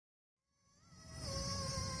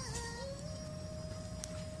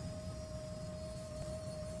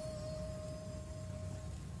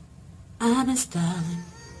I've been styling,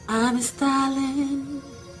 I've been styling.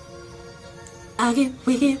 I get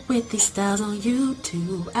wicked with these styles on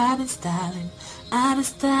YouTube. I've been styling, I've been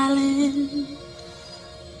styling.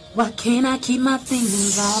 Why can't I keep my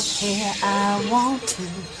fingers off hair? I want to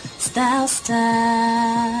style,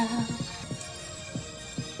 style.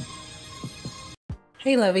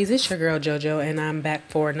 Hey lovies, it's your girl JoJo and I'm back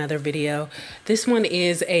for another video. This one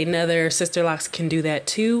is another Sister Locks Can Do That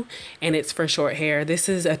Too, and it's for short hair. This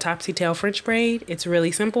is a Topsy tail French braid. It's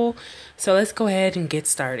really simple, so let's go ahead and get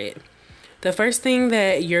started. The first thing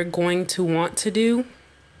that you're going to want to do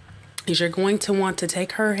is you're going to want to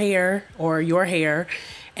take her hair or your hair,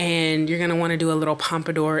 and you're going to want to do a little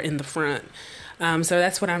pompadour in the front. So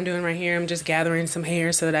that's what I'm doing right here. I'm just gathering some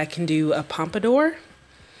hair so that I can do a pompadour,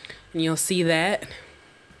 and you'll see that.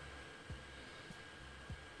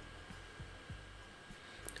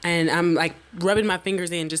 And I'm like rubbing my fingers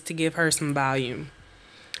in just to give her some volume.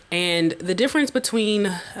 And the difference between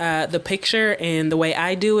the picture and the way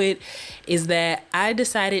I do it is that I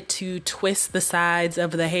decided to twist the sides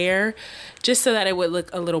of the hair just so that it would look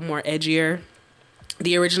a little more edgier.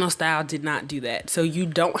 The original style did not do that. So you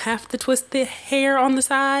don't have to twist the hair on the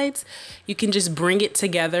sides. You can just bring it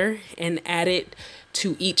together and add it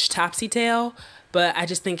to each Topsy tail. But I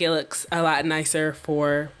just think it looks a lot nicer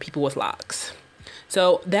for people with locks.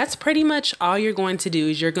 So that's pretty much all you're going to do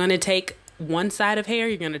is you're going to take one side of hair,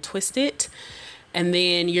 you're going to twist it, and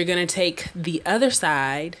then you're going to take the other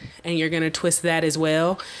side and you're going to twist that as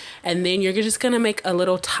well. And then you're just going to make a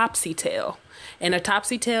little Topsy tail. And a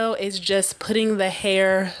Topsy tail is just putting the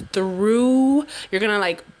hair through. You're going to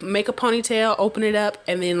like make a ponytail, open it up,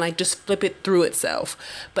 and then like just flip it through itself.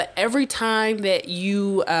 But every time that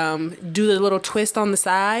you do the little twist on the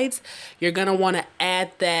sides, you're going to want to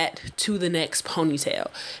add that to the next ponytail.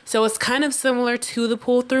 So it's kind of similar to the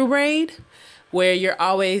pull through braid, where you're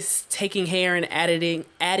always taking hair and adding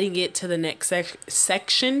it to the next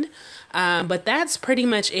section. But that's pretty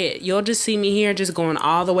much it. You'll just see me here just going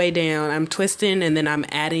all the way down. I'm twisting and then I'm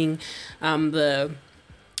adding the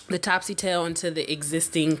Topsy tail into the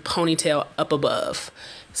existing ponytail up above.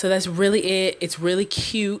 So that's really it. It's really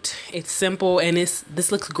cute. It's simple, and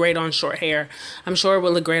this looks great on short hair. I'm sure it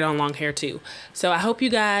will look great on long hair too. So I hope you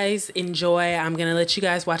guys enjoy. I'm gonna let you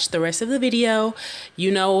guys watch the rest of the video.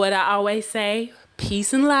 You know what I always say,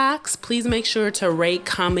 peace and locks. Please make sure to rate,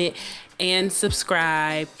 comment, and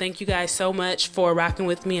subscribe. Thank you guys so much for rocking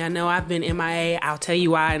with me. I know I've been MIA. I'll tell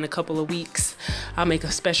you why in a couple of weeks. I'll make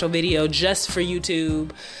a special video just for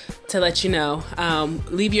YouTube to let you know.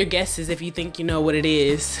 Leave your guesses if you think you know what it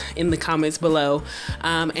is in the comments below.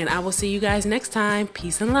 And I will see you guys next time.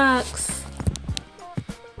 Peace and locks.